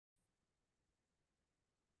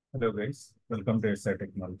Hello guys, welcome to SI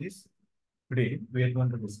Technologies. Today we are going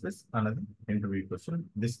to discuss another interview question.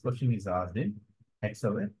 This question is asked in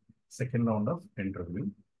Hexaware, second round of interview.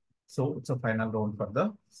 So it's a final round for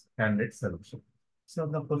the candidate selection. So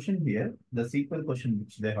the question here, the SQL question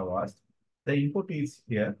which they have asked, the input is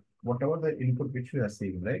here, whatever the input which we are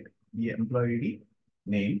seeing, right? The employee ID,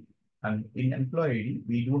 name, and in employee ID,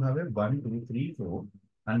 we do have a 1, 2, 3, 4,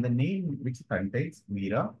 and the name which contains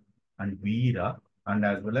Veera, and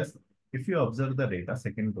as well as if you observe the data,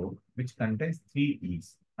 second row, which contains three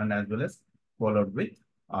E's, and as well as followed with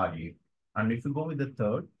RA. And if you go with the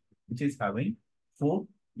third, which is having four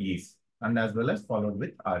E's, and as well as followed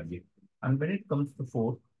with RJ. And when it comes to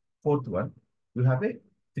fourth one, you have a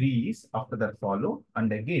three E's after that follow,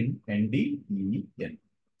 and again NDEN.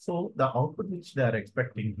 So the output which they are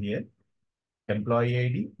expecting here, employee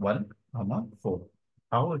ID 1, 4.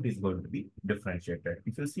 How it is going to be differentiated?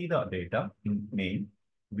 If you see the data in name,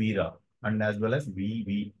 Veera, and as well as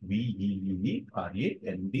VEERANDEN.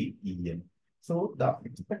 So the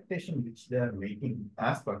expectation which they are making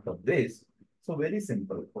as part of this, so very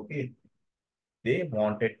simple. Okay, they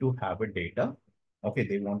wanted to have a data. Okay,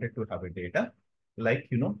 they wanted to have a data like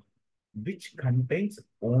which contains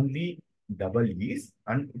only double E's,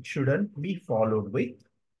 and it shouldn't be followed with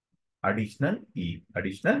additional E.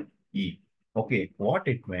 Okay, what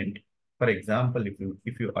it meant, for example, if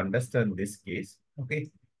you understand this case,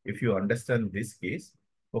 okay, if you understand this case,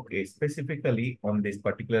 okay, specifically on this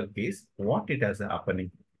particular case, what it has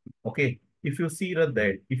happening. Okay, if you see the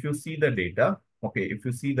data, okay, if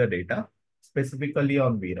you see the data specifically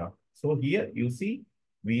on Veera. So here you see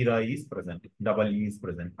Veera is present, double E is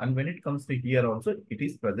present. And when it comes to here also, it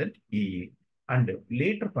is present EE. And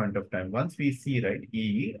later point of time, once we see, right,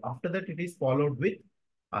 EE, after that it is followed with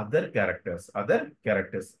other characters other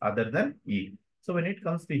than E. So when it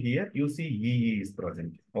comes to here, you see EE is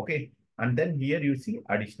present. Okay. And then here you see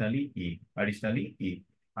additionally E.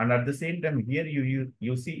 And at the same time, here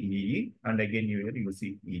you see EE, and again here you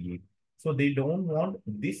see EE. So they don't want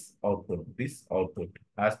this output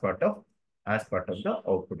as part of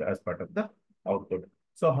the output.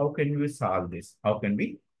 So how can we solve this? How can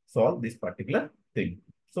we solve this particular thing?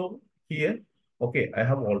 So here, okay, I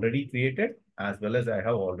have already created as well as I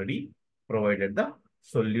have already provided the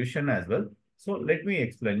solution as well. So let me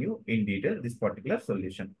explain you in detail this particular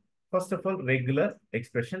solution. First of all, regular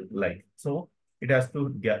expression like. So it has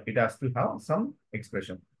to have some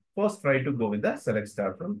expression. First, try to go with the select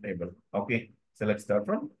star from table. Okay, select star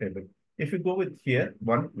from table. If you go with here,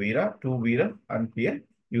 one Veera, two Veera, and here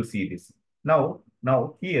you see this. Now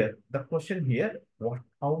here, the question here,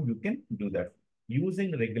 how you can do that?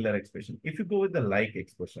 Using regular expression. If you go with the like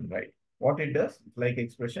expression, right? What it does, like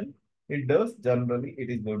expression, it does generally,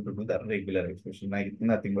 it is going to do the regular expression, like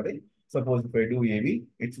nothing but it. Suppose if I do AV,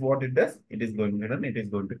 it's what it does, it is going to run, it is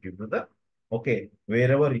going to give to the, okay,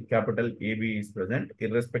 wherever capital AB is present,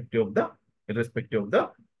 irrespective of the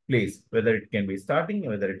place, whether it can be starting,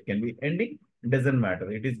 whether it can be ending, it doesn't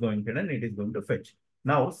matter. It is going to run, it is going to fetch.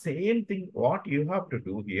 Now, same thing, what you have to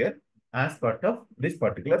do here as part of this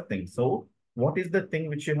particular thing. So, what is the thing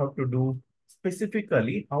which you have to do?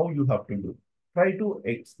 Specifically, how you have to do?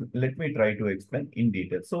 Let me try to explain in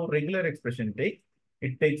detail. So, regular expression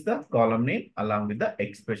it takes the column name along with the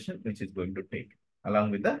expression which is going to take.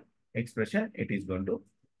 Along with the expression, it is going to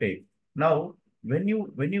take. Now, when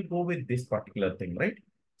you go with this particular thing, right?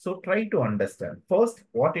 So try to understand first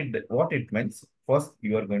what it means. First,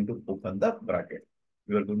 you are going to open the bracket.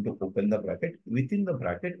 You are going to open the bracket. Within the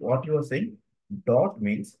bracket, what you are saying, dot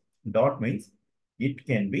means it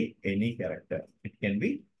can be any character. It can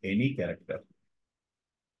be any character.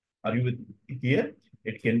 Are you with here?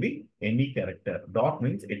 It can be any character. Dot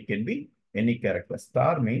means it can be any character.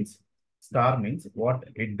 Star means what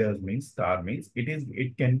it does means star means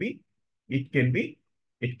it can be it can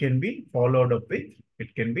be followed up with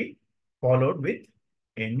it can be followed with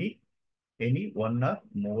any one or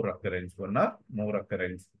more occurrence.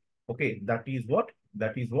 Okay, that is what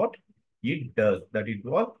it does. That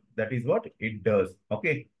is what it does.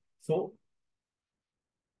 Okay, so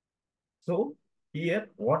so here,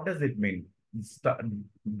 what does it mean? Star,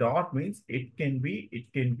 dot means it can be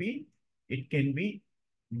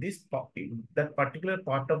that particular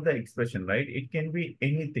part of the expression, right? It can be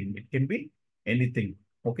anything. It can be anything.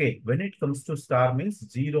 Okay. When it comes to star means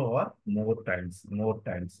zero or more times.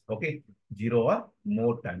 Okay. Zero or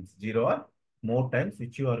more times,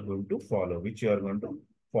 which you are going to follow.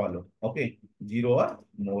 Okay. Zero or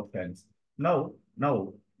more times. Now,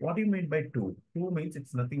 what do you mean by two? Two means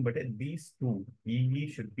it's nothing but these two.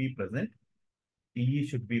 EE should be present. EE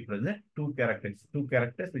should be present. Two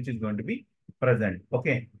characters which is going to be present.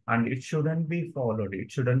 Okay. And it shouldn't be followed.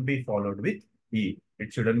 It shouldn't be followed with E.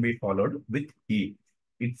 It shouldn't be followed with E.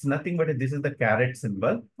 It's nothing but this is the caret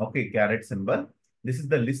symbol. Okay, caret symbol. This is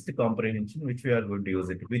the list comprehension which we are going to use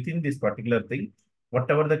it. Within this particular thing,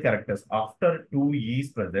 whatever the characters after two E is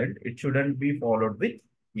present, it shouldn't be followed with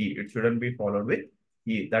E. It shouldn't be followed with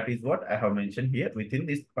E. That is what I have mentioned here within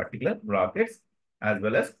this particular brackets as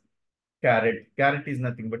well as caret. Caret is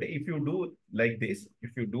nothing but if you do like this,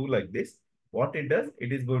 if you do like this, what it does,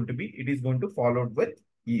 it is going to be, it is going to follow with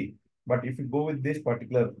E. But if you go with this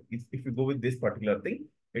particular, if you go with this particular thing,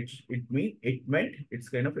 it meant it's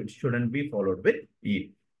kind of, it shouldn't be followed with E.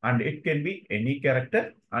 And it can be any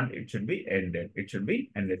character and it should be ended. It should be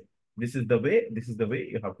ended. This is the way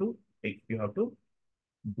you have to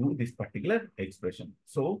do this particular expression.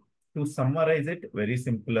 So to summarize it, very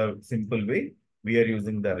simple way, we are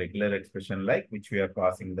using the regular expression like which we are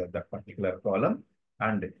passing the particular column,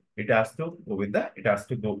 and it has to go with the, it has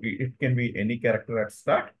to go, it can be any character at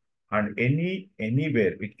start and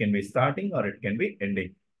anywhere. It can be starting or it can be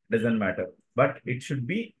ending. Doesn't matter. But it should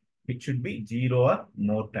be zero or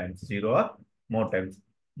more times, zero or more times,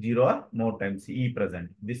 zero or more times E present.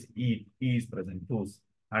 This E is present, twos.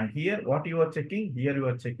 And here, what you are checking? Here you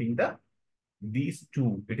are checking the these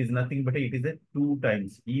two. It is nothing but it is a two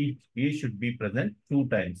times. E should be present two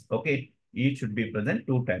times. Okay, E should be present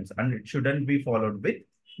two times, and it shouldn't be followed with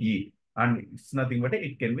E. And it's nothing but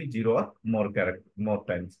it can be zero or more character more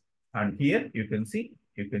times. And here you can see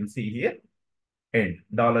here end.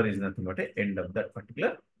 Dollar is nothing but a end of that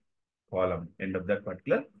particular column, end of that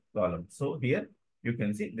particular column. So here you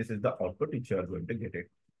can see this is the output which you are going to get it.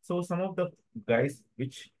 So some of the guys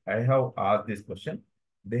which I have asked this question,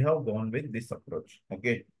 they have gone with this approach.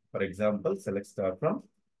 Okay. For example, select star from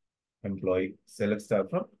employee, select star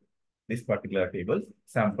from this particular table,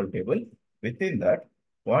 sample table. Within that,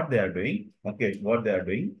 what they are doing, okay, what they are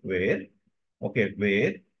doing, where, okay,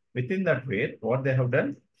 where, within that where, what they have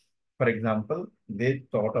done, for example, they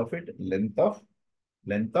thought of it length of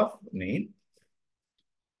name,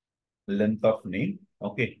 length of name,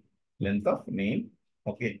 okay, length of name,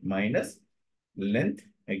 okay, minus length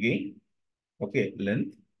again, okay,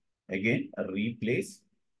 length again, replace,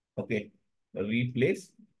 okay,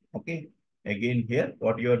 replace, okay, again here,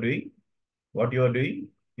 what you are doing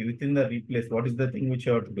within the replace, what is the thing which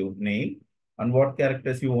you have to do? Name, and what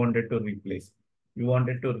characters you wanted to replace? You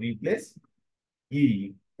wanted to replace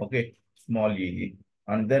E, okay, small e,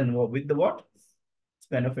 and then with the what? It's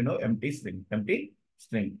kind of, empty string, empty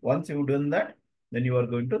string. Once you've done that, then you are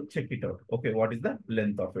going to check it out. Okay, what is the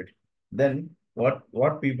length of it? Then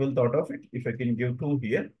what people thought of it? If I can give two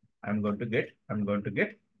here, I'm going to get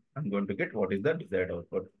what is the desired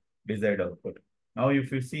output? Desired output. Now,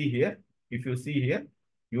 if you see here,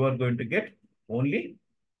 you are going to get only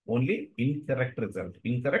incorrect result,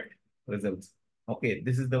 incorrect results. Okay,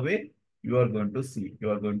 this is the way you are going to see.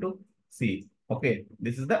 You are going to see. Okay,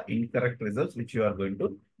 this is the incorrect results which you are going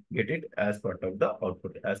to get it as part of the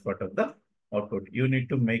output. As part of the output, you need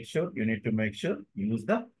to make sure. Use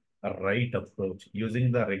the right approach.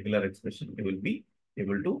 Using the regular expression, you will be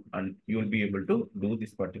able to, and you will be able to do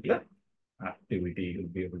this particular activity. You will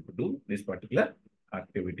be able to do this particular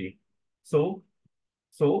activity. So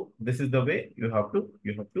this is the way you have to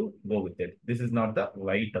go with it. This is not the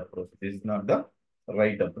right approach. This is not the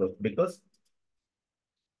right approach because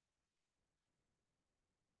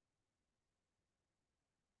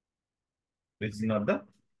this is not the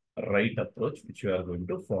right approach which you are going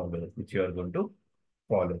to follow. Which you are going to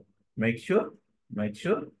follow. Make sure, make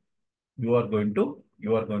sure you are going to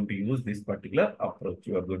use this particular approach.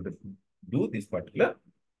 You are going to do this particular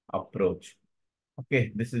approach.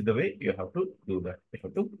 Okay, this is the way you have to do that. You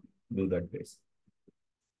have to do that, guys.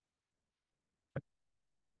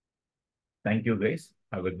 Thank you, guys.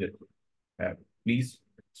 Have a good. Please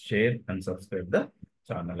share and subscribe the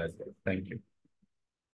channel as well. Thank you.